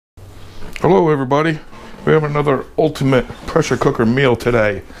Hello everybody. We have another ultimate pressure cooker meal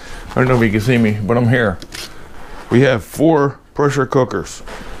today. I don't know if you can see me, but I'm here. We have 4 pressure cookers.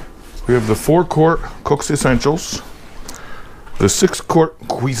 We have the 4-quart Cook's Essentials, the 6-quart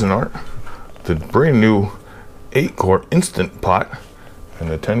Cuisinart, the brand new 8-quart Instant Pot, and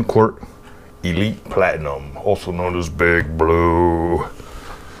the 10-quart Elite Platinum, also known as Big Blue.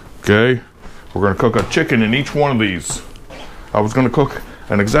 Okay, we're gonna cook a chicken in each one of these. I was gonna cook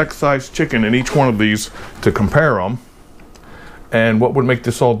an exact size chicken in each one of these to compare them. And what would make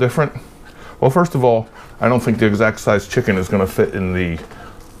this all different? Well, first of all, I don't think the exact size chicken is gonna fit in the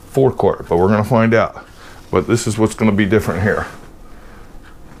 4-quart, but we're gonna find out. But this is what's gonna be different here.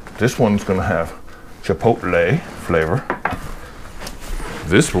 This one's gonna have Chipotle flavor.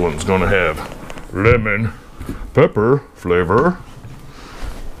 This one's gonna have lemon pepper flavor.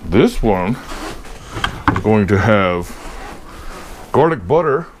 This one is going to have garlic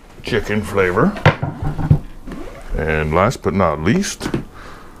butter chicken flavor. And last but not least,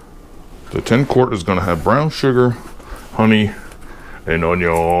 the 10-quart is going to have brown sugar, honey, and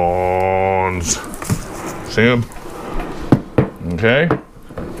onions. See them? Okay,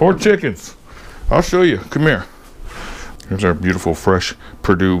 4 chickens. I'll show you. Come here. Here's our beautiful fresh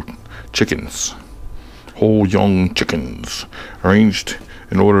Purdue chickens. Whole young chickens, arranged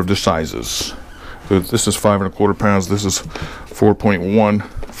in order of the sizes. So this is 5 1/4 pounds. This is 4.1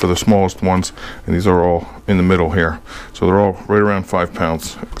 for the smallest ones, and these are all in the middle here. So they're all right around 5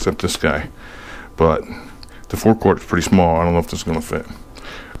 pounds, except this guy. But the 4-quart is pretty small. I don't know if this is gonna fit.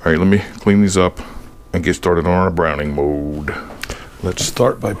 All right, let me clean these up and get started on our browning mode. Let's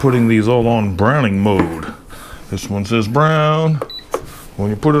start by putting these all on browning mode. This one says brown. When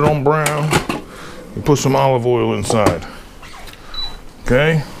you put it on brown, you put some olive oil inside.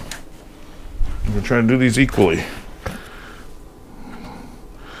 Okay? I'm gonna try to do these equally.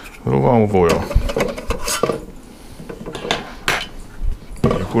 A little olive oil.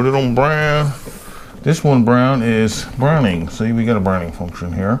 You put it on brown. This one brown is browning. See, we got a browning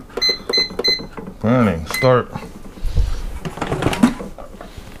function here. Browning, start.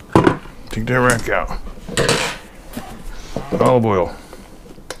 Take that rack out. Olive oil.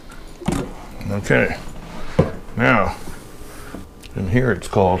 Okay. Now, in here it's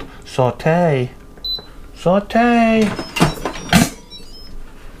called saute. Saute.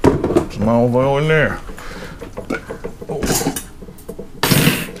 Some olive oil in there.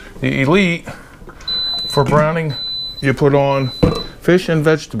 The Elite, for browning, you put on fish and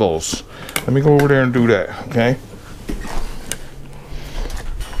vegetables. Let me go over there and do that, okay?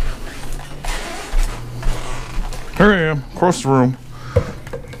 Here I am, across the room.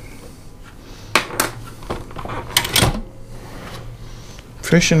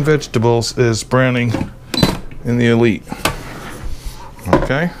 Fish and vegetables is browning in the Elite.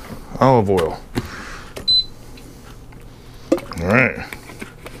 Okay, olive oil. All right,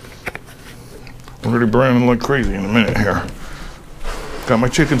 we're gonna be browning like crazy in a minute here. Got my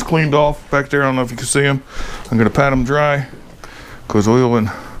chickens cleaned off back there. I don't know if you can see them. I'm gonna pat them dry because oil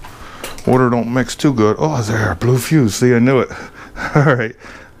and water don't mix too good. Oh, there, blue fuse. See, I knew it. All right,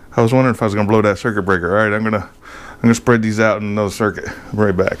 I was wondering if I was gonna blow that circuit breaker. All right, I'm gonna spread these out in another circuit. I'll be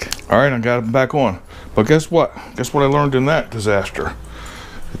right back. All right, I got them back on. But guess what? Guess what I learned in that disaster?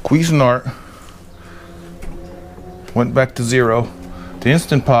 The Cuisinart went back to 0. The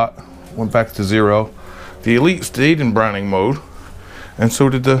Instant Pot went back to 0. The Elite stayed in browning mode, and so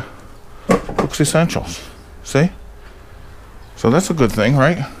did the Cook's Essentials. See? So that's a good thing,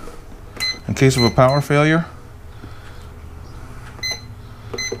 right? In case of a power failure.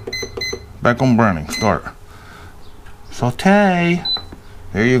 Back on browning. Start. Saute.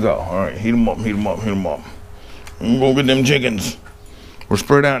 There you go. All right, heat them up, heat them up, heat them up. I'm gonna go get them chickens. We're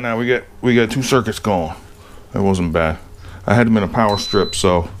spread out now. We got 2 circuits going. That wasn't bad. I had them in a power strip,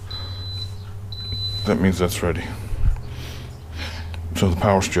 so that means that's ready. So the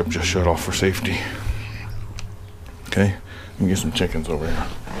power strip just shut off for safety. Okay, let me get some chickens over here.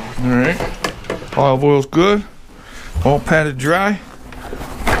 All right, olive oil's good. All patted dry.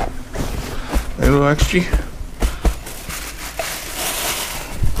 A little extra.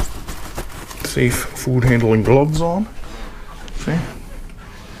 Safe food handling gloves on. See?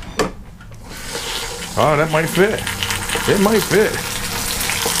 Oh, that might fit. It might fit.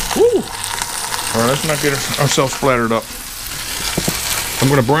 Woo! All right, let's not get ourselves splattered up. I'm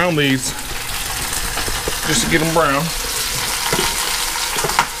gonna brown these just to get them brown.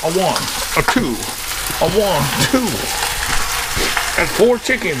 A 1, a 2, a 1, 2. That's 4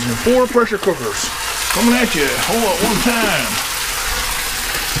 chickens and 4 pressure cookers coming at you all at one time.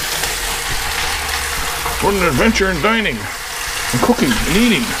 What an adventure in dining and cooking and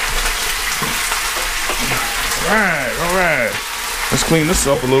eating. All right. Let's clean this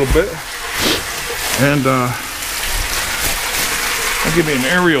up a little bit. And I'll give you an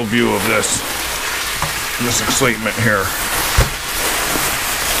aerial view of this excitement here.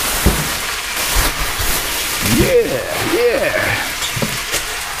 Yeah.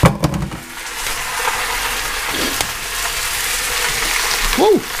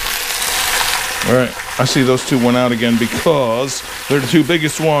 Woo! All right, I see those two went out again because they're the two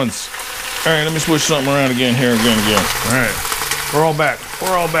biggest ones. All right, let me switch something around again here, again. All right, we're all back.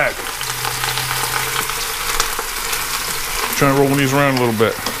 Trying to roll these around a little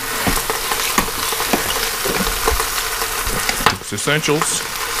bit. It's Essentials.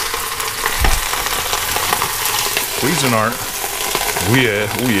 Cuisinart. Oh yeah.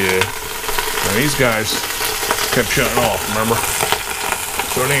 Now these guys kept shutting off, remember?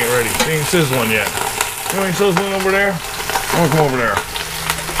 So it ain't ready. It ain't sizzling yet. You ain't sizzling over there? I'm gonna come over there.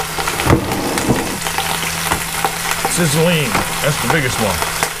 Sizzling. That's the biggest one.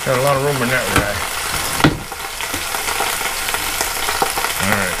 Got a lot of room in that guy.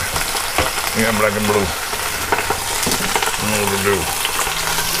 Alright. Yeah, black and blue. Overdue.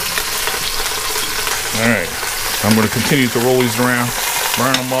 Alright. I'm going to continue to roll these around,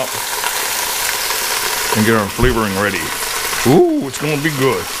 brown them up, and get our flavoring ready. Ooh, it's going to be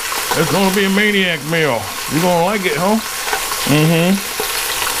good. It's going to be a maniac meal. You're going to like it, huh?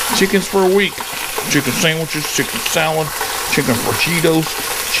 Chickens for a week. Chicken sandwiches, chicken salad, chicken Cheetos,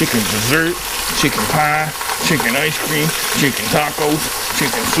 chicken dessert, chicken pie, chicken ice cream, chicken tacos,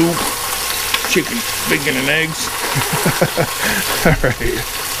 chicken soup, chicken bacon and eggs. All right,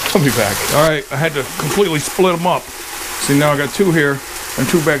 I'll be back. All right, I had to completely split them up. See, now I got two here and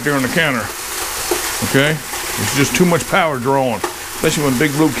two back there on the counter. Okay, it's just too much power drawing, especially when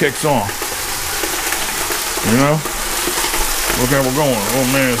Big Blue kicks on. You know, look how we're going. Oh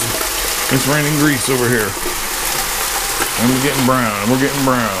man, it's raining grease over here. And we're getting brown.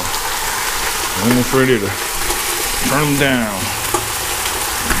 Almost ready to turn them down.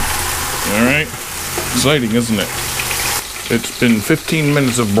 All right, exciting, isn't it? It's been 15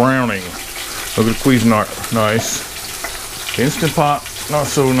 minutes of browning. Look at the Cuisinart, nice. The Instant Pot, not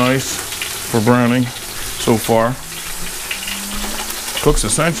so nice for browning so far. Cook's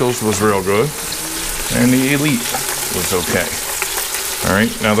Essentials was real good, and the Elite was okay. All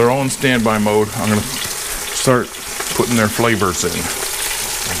right, now they're all in standby mode. I'm gonna start putting their flavors in.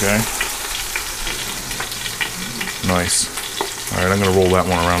 Okay, nice. All right, I'm gonna roll that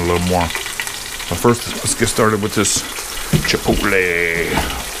one around a little more. But first, let's get started with this Chipotle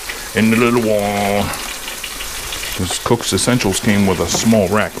in the little one. This Cook's Essentials came with a small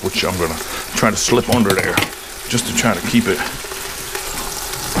rack, which I'm gonna try to slip under there, just to try to keep it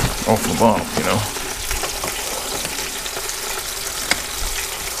off the bottom, you know.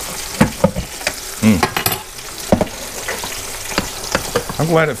 I'm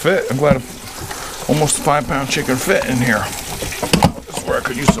glad it fit. I'm glad almost a 5-pound chicken fit in here. That's where I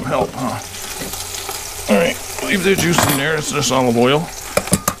could use some help, huh? All right, leave the juice in there. It's just olive oil.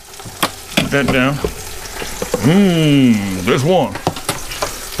 Put that down. There's one.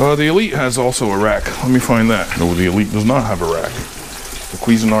 The Elite has also a rack. Let me find that. No, the Elite does not have a rack. The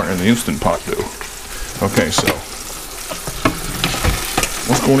Cuisinart and the Instant Pot do. Okay, so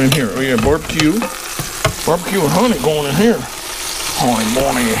what's going in here? Oh yeah, BarBeQue. BarBeQue and honey going in here. Honey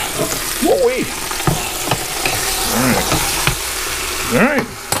morning. Whoa-wee. Alright.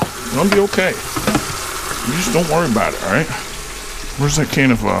 It's gonna be okay. You just don't worry about it, alright? Where's that can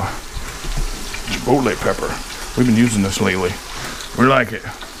of Chipotle pepper? We've been using this lately. We like it.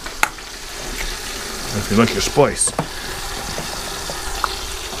 If you like your spice.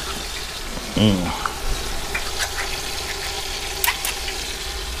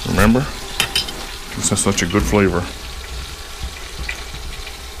 Remember? This has such a good flavor.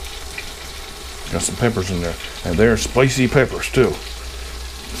 Got some peppers in there. And they're spicy peppers too.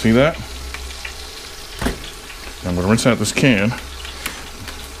 See that? I'm going to rinse out this can.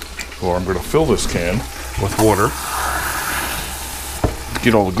 Or I'm going to fill this can with water.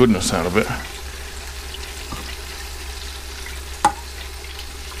 Get all the goodness out of it.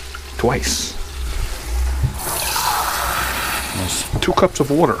 Twice. That's 2 cups of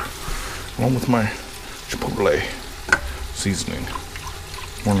water. Along with my Chipotle seasoning.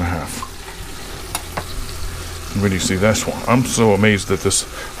 1.5. Where do you see this one? I'm so amazed that this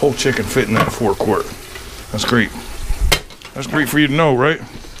whole chicken fit in that 4-quart. That's great. That's great for you to know, right?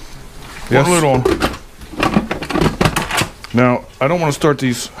 Yes. Put the lid on. Now, I don't want to start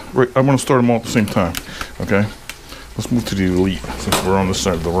these. Right, I want to start them all at the same time. Okay. Let's move to the Elite since we're on this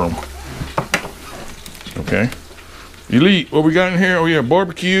side of the room. Okay. Elite, what we got in here? Oh yeah,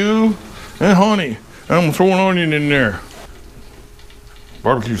 BarBeQue and honey. And I'm gonna throw an onion in there.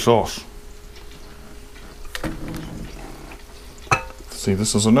 Barbecue sauce. See,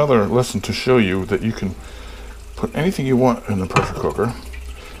 this is another lesson to show you that you can put anything you want in the pressure cooker.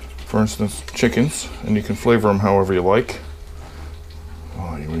 For instance, chickens, and you can flavor them however you like.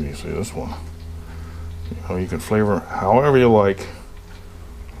 Oh, you really see this one. You know, you can flavor it however you like.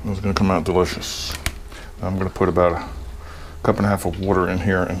 It's gonna come out delicious. I'm gonna put about a cup and a half of water in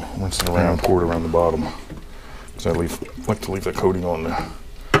here and rinse it around, pour it around the bottom. Because I like to leave that coating on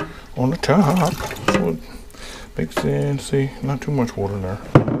the top. So it mix in, see, not too much water in there.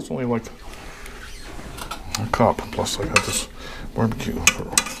 It's only like a cup, plus I got this barbecue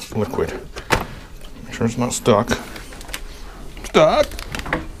liquid. Make sure it's not stuck. Stuck!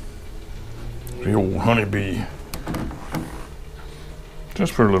 The old honeybee.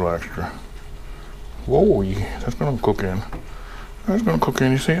 Just for a little extra. Whoa, that's gonna cook in. That's gonna cook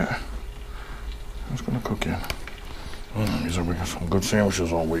in, you see it? That's gonna cook in. These are making some good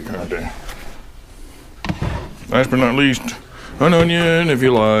sandwiches all week, aren't they? Last but not least, an onion if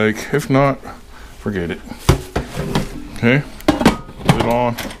you like. If not, forget it. Okay, put it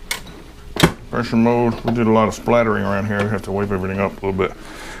on. Pressure mode. We did a lot of splattering around here. We have to wipe everything up a little bit.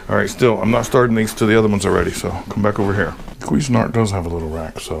 All right, still, I'm not starting these till the other ones are ready, so come back over here. Cuisinart does have a little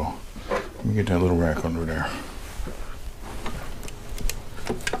rack, so let me get that little rack under there.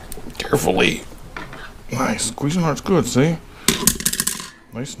 Carefully. Nice. Cuisinart's good, see?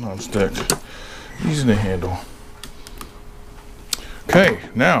 Nice non-stick. Easy to handle. Okay,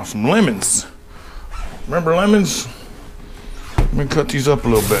 now some lemons. Remember lemons? Let me cut these up a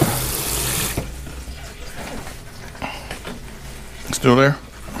little bit. Still there?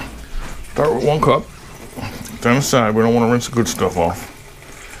 Start with 1 cup. Down the side, we don't want to rinse the good stuff off.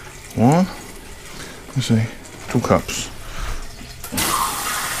 1, let's see, 2 cups.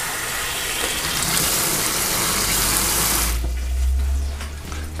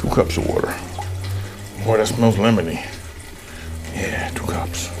 Cups of water. Boy, that smells lemony. Yeah, 2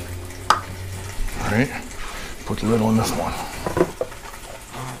 cups. All right, put the lid on this one.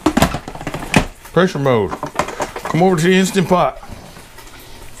 Pressure mode. Come over to the Instant Pot.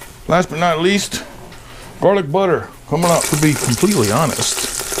 Last but not least, garlic butter. Coming up. To be completely honest,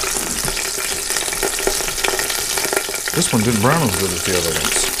 this one didn't brown as good as the other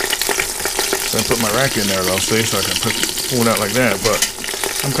ones. So I put my rack in there though, see, so I can pull it out like that, but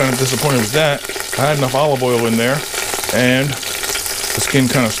I'm kind of disappointed with that. I had enough olive oil in there, and the skin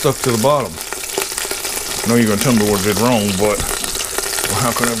kind of stuck to the bottom. I know you're going to tell me what I did wrong, but well,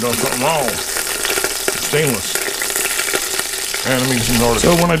 how could I have done something wrong? It's stainless. And let me get some garlic.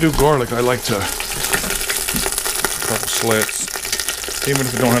 So when I do garlic, I like to cut the slits. Even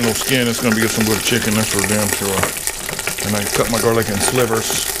if it don't have no skin, it's going to be some good chicken. That's for damn sure. And I cut my garlic in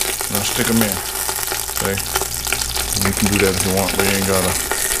slivers, and I stick them in. See? And you can do that if you want, but you ain't gotta.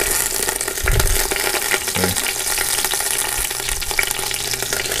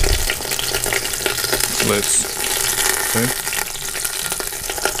 Slits. See?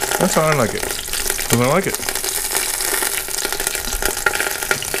 That's how I like it. Because I like it.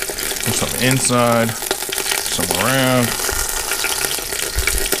 Put some inside, some around,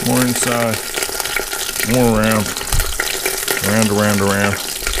 more inside, more around, around.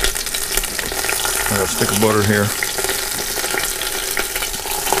 I got a stick of butter here.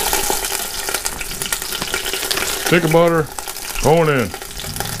 Stick of butter going in.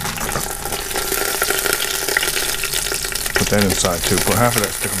 Put that inside too. Put half of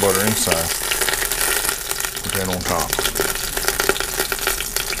that stick of butter inside. Put that on top.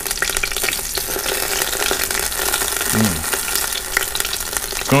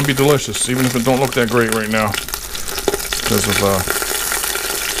 It's gonna be delicious, even if it don't look that great right now, because of a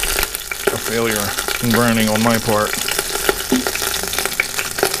failure in browning on my part.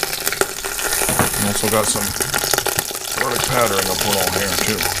 And also got some garlic powder I'm gonna put on here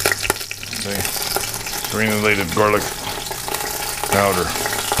too. See, granulated garlic powder.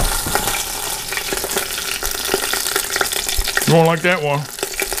 You won't like that one.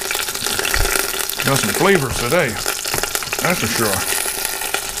 Got some flavors today, that's for sure.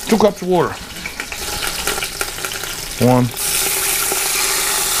 2 cups of water. 1.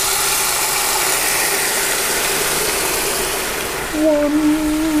 1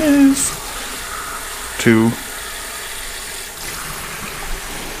 is 2.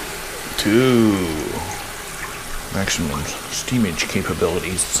 2. Maximum steamage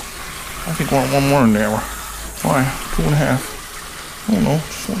capabilities. I think we'll want 1 more in there. Why? 2.5. I don't know,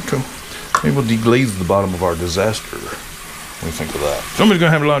 just want 2. Maybe we'll deglaze the bottom of our disaster. What do you think of that? Somebody's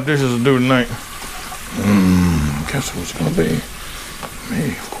gonna have a lot of dishes to do tonight. Guess who's gonna be?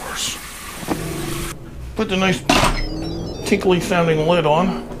 Me, of course. put the nice tinkly sounding lid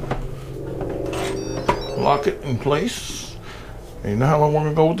on. Lock it in place. And you know how long we're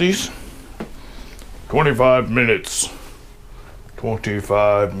gonna go with these? 25 minutes.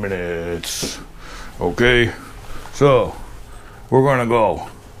 25 minutes. Okay, so we're gonna go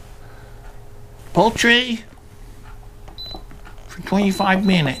poultry for 25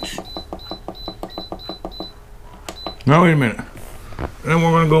 minutes. Now wait a minute. Then we're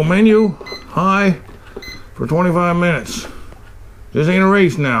gonna go menu high for 25 minutes. This ain't a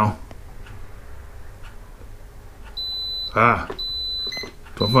race now.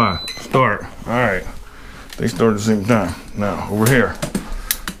 So fine. Start. Alright. They start at the same time. Now, over here.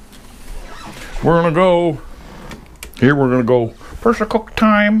 We're gonna go. Here we're gonna go. Pressure cook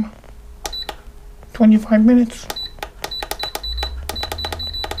time. 25 minutes.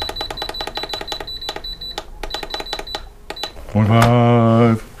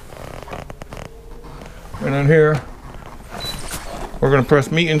 And then here, we're gonna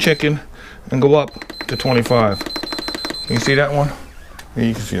press meat and chicken and go up to 25. Can you see that one? Yeah,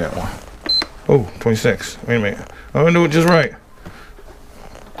 you can see that one. Oh, 26. Wait a minute. I'm gonna do it just right.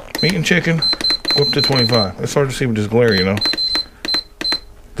 Meat and chicken, go up to 25. It's hard to see with this glare, you know.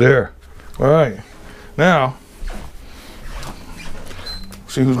 There. All right. Now,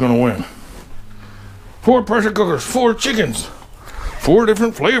 see who's gonna win. 4 pressure cookers, 4 chickens, 4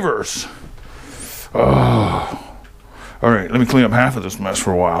 different flavors. Oh. All right, let me clean up half of this mess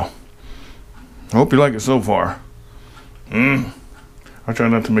for a while. I hope you like it so far. I try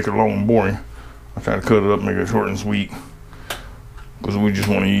not to make it long and boring. I try to cut it up, make it short and sweet, because we just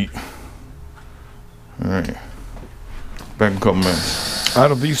want to eat. All right, back in a couple minutes.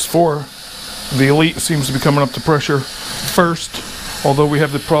 Out of these 4, the Elite seems to be coming up to pressure first, although we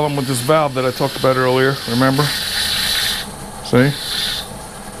have the problem with this valve that I talked about earlier, remember? See?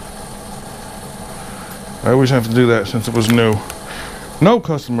 I always have to do that since it was new. No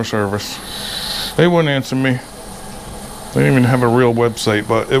customer service. They wouldn't answer me. They don't even have a real website,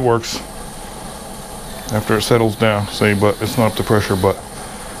 but it works after it settles down. See, but it's not up to pressure, but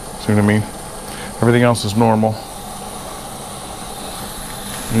see what I mean? Everything else is normal.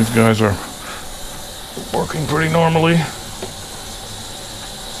 These guys are working pretty normally.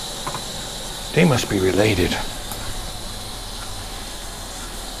 They must be related.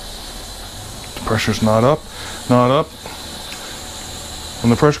 The pressure's not up, not up. When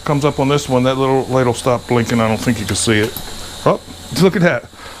the pressure comes up on this one, that little light will stop blinking. I don't think you can see it. Oh, look at that.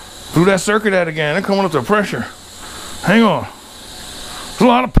 Threw that circuit out again. They're coming up to pressure. Hang on. There's a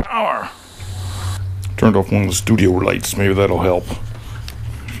lot of power. Turned off one of the studio lights. Maybe that'll help.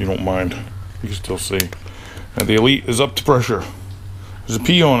 If you don't mind. You can still see. And the Elite is up to pressure. There's a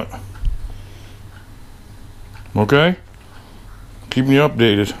P on it. Okay? Keeping you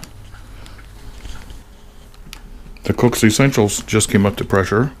updated. The Cook's Essentials just came up to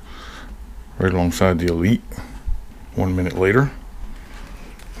pressure. Right alongside the Elite. 1 minute later.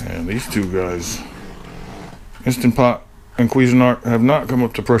 And these two guys, Instant Pot and Cuisinart, have not come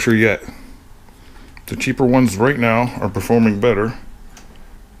up to pressure yet. The cheaper ones right now are performing better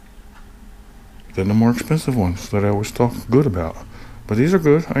than the more expensive ones that I always talk good about. But these are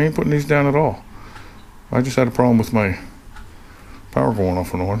good. I ain't putting these down at all. I just had a problem with my power going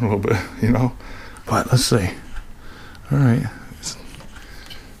off and on a little bit, you know. But let's see. All right.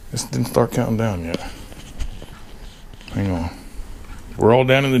 This didn't start counting down yet. Hang on. We're all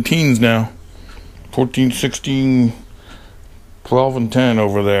down in the teens now. 14, 16, 12, and 10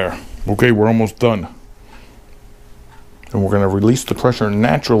 over there. Okay, we're almost done. And we're going to release the pressure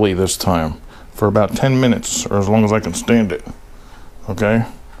naturally this time for about 10 minutes, or as long as I can stand it. Okay?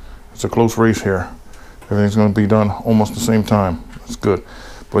 It's a close race here. Everything's going to be done almost the same time. That's good.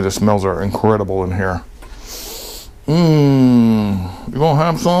 Boy, the smells are incredible in here. You going to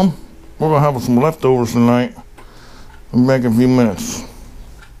have some? We're going to have some leftovers tonight. I'll be back in a few minutes.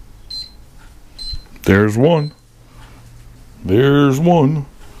 There's one. There's one.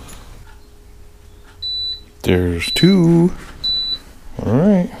 There's two. All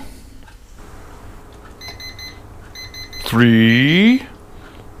right. 3,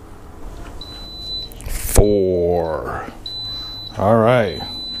 4. All right.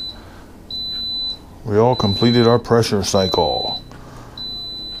 We all completed our pressure cycle.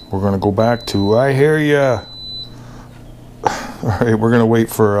 We're going to go back to, I hear ya. All right, we're going to wait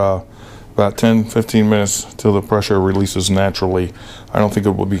for about 10-15 minutes till the pressure releases naturally. I don't think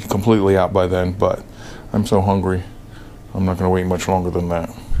it will be completely out by then, but I'm so hungry. I'm not going to wait much longer than that.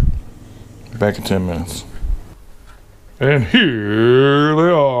 Back in 10 minutes. And here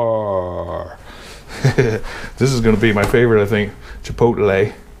they are. This is going to be my favorite, I think,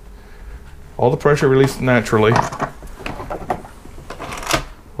 Chipotle. All the pressure released naturally.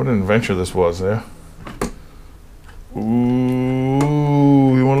 What an adventure this was, yeah.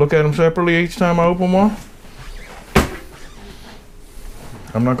 Ooh, you want to look at them separately each time I open one?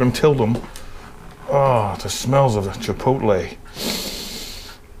 I'm not going to tilt them. Oh, the smells of the Chipotle.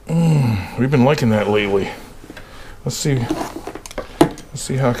 We've been liking that lately. Let's see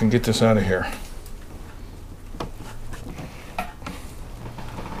how I can get this out of here.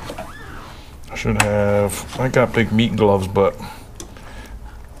 I got big meat gloves, but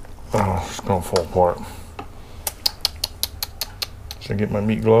oh, it's gonna fall apart. Should I get my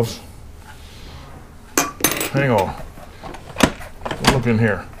meat gloves? Hang on. Look in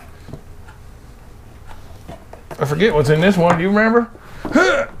here. I forget what's in this one. Do you remember?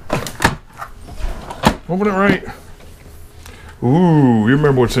 Open it right. Ooh, you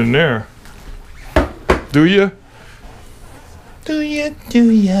remember what's in there? Do you? Do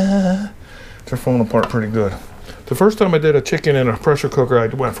ya? They're falling apart pretty good. The first time I did a chicken in a pressure cooker, I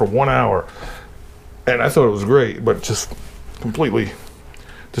went for 1 hour. And I thought it was great, but just completely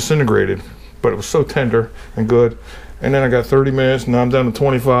disintegrated. But it was so tender and good. And then I got 30 minutes, and now I'm down to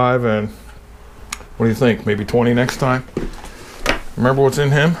 25. And what do you think? Maybe 20 next time? Remember what's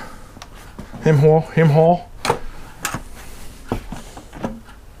in him? Him haul?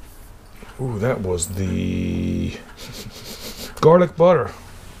 Ooh, that was the garlic butter.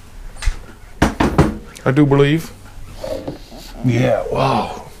 I do believe. Yeah,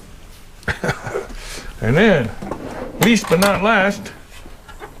 wow. And then, least but not last,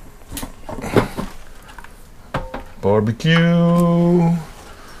 BarBeQue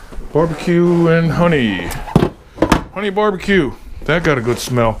and honey. Honey BarBeQue. That got a good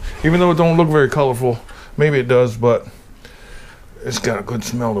smell. Even though it don't look very colorful. Maybe it does, but it's got a good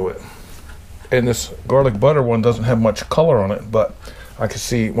smell to it. And this garlic butter one doesn't have much color on it, but I could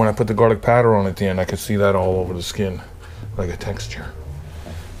see when I put the garlic powder on at the end, I could see that all over the skin, like a texture.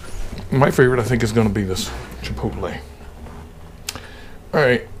 My favorite, I think, is going to be this Chipotle. All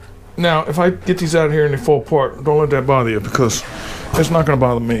right. Now, if I get these out of here and they fall apart, don't let that bother you, because it's not going to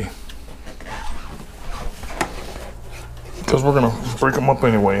bother me. Because we're going to break them up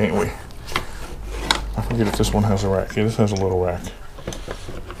anyway, ain't we? I forget if this one has a rack. Yeah, this has a little rack.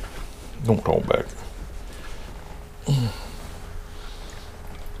 Don't hold back.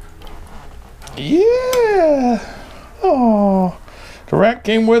 Yeah. Oh, the rack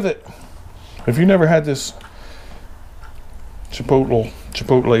came with it. If you never had this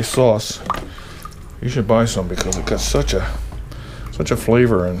Chipotle sauce, you should buy some, because it got such a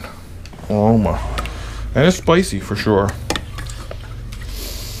flavor and aroma, and it's spicy for sure.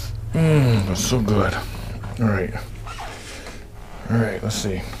 That's so good. All right, let's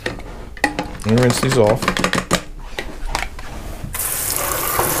see. Let me rinse these off.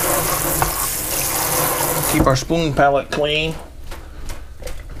 Keep our spoon palette clean.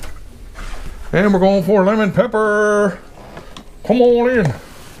 And we're going for lemon pepper. Come on in.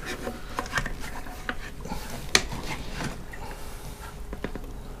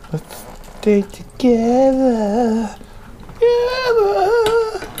 Let's stay together.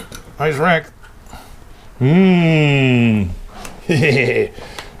 Nice rack. We're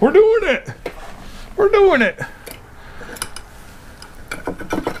doing it. We're doing it.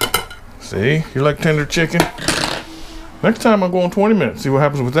 See, you like tender chicken? Next time I'm going 20 minutes. See what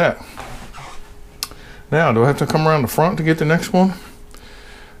happens with that. Now, do I have to come around the front to get the next one?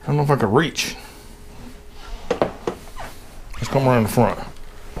 I don't know if I can reach. Let's come around the front.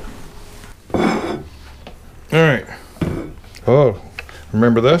 All right. Oh,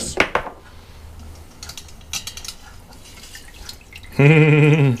 remember this?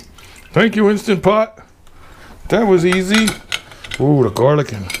 Thank you, Instant Pot. That was easy. Ooh, the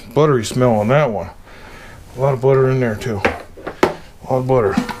garlic and buttery smell on that one. A lot of butter in there too. A lot of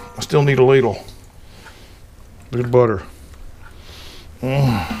butter. I still need a ladle. Good butter.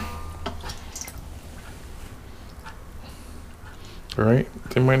 All right,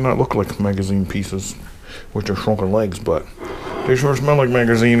 they might not look like magazine pieces with their shrunken legs, but they sure smell like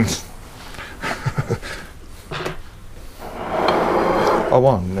magazines. A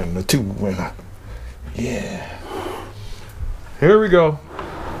one and a two and a, yeah. Here we go.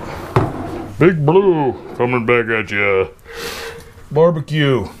 Big Blue coming back at you.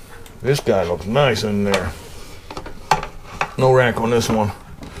 BarBeQue. This guy looks nice in there. No rack on this one.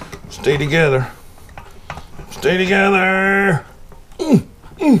 Stay together. Stay together. I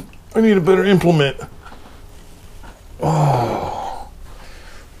need a better implement. Oh,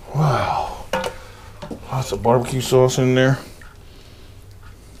 wow. Lots of barbecue sauce in there.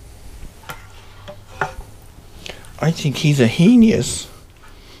 I think he's a genius.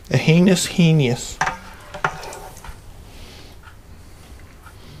 A heinous.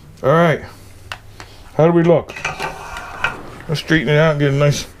 All right. How do we look? Let's straighten it out and get a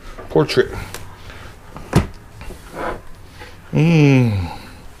nice portrait.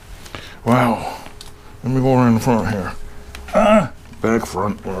 Wow. Let me go around the front here. Back,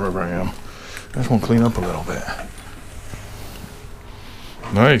 front, wherever I am. I just want to clean up a little bit.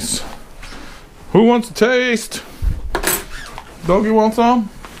 Nice. Who wants to taste? Doggy want some?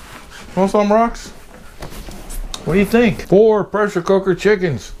 Want some rocks? What do you think? 4 pressure cooker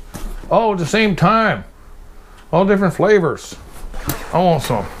chickens. All at the same time. All different flavors. I want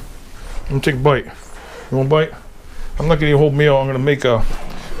some. Let me take a bite. You want a bite? I'm not getting a whole meal. I'm going to make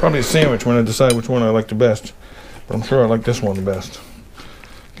probably a sandwich when I decide which one I like the best. But I'm sure I like this one the best.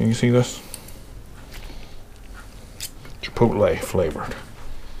 Can you see this? Chipotle flavored.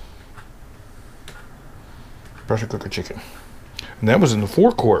 Pressure cooker chicken. And that was in the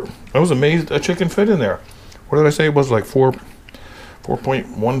forecourt. I was amazed that chicken fit in there. What did I say? It was like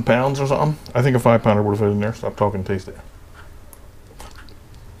 4.1 pounds or something. I think a 5-pounder would have fit in there. Stop talking, taste it.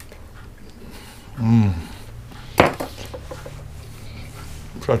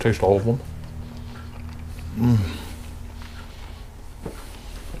 Should I taste all of them?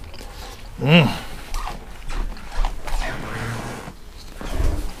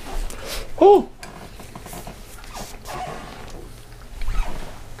 Oh!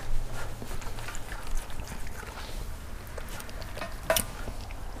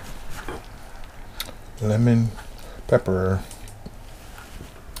 Lemon pepper.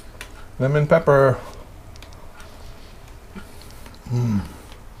 Lemon pepper.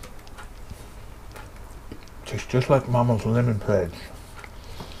 Tastes just like Mama's lemon pledge.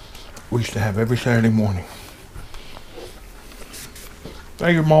 We used to have every Saturday morning.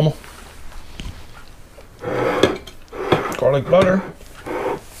 Thank you, Mama. Garlic butter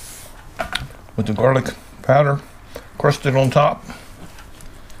with the garlic powder crusted on top.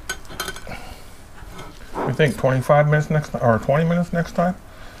 I think 25 minutes next time, or 20 minutes next time.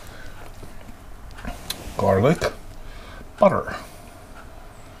 Garlic butter.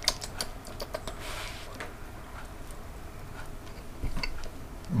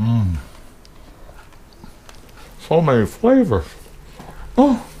 So many flavors.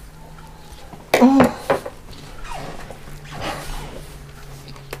 Oh.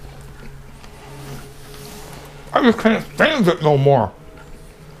 I just can't stand it no more.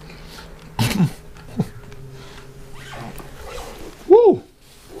 Woo!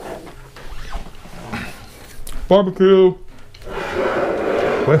 BarBeQue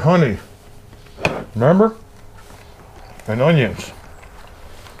with honey. Remember? And onions.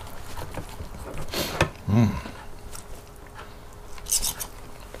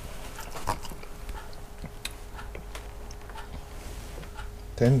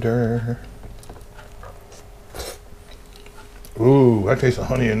 Tender. Ooh, that tastes of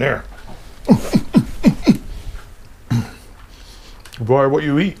honey in there. Boy, what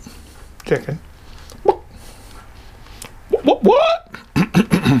you eat? Chicken. What?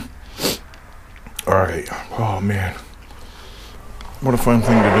 All right. Oh, man. What a fun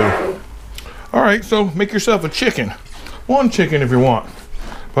thing to do. All right, so make yourself a chicken. One chicken if you want.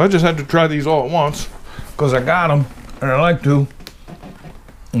 But I just had to try these all at once because I got them and I like to.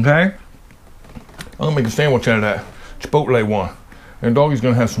 Okay? I'm going to make a sandwich out of that Chipotle one. And Doggy's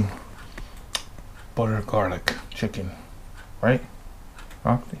going to have some butter garlic chicken. Right?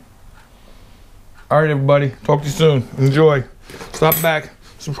 Roxy? All right, everybody. Talk to you soon. Enjoy. Stop back.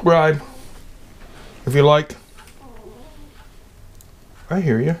 Subscribe. If you like. I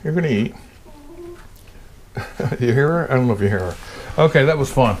hear you. You're going to eat. You hear her? I don't know if you hear her. Okay, that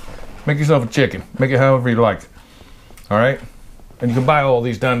was fun. Make yourself a chicken. Make it however you like. All right? And you can buy all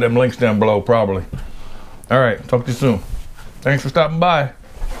these down them links down below, probably. All right. Talk to you soon. Thanks for stopping by.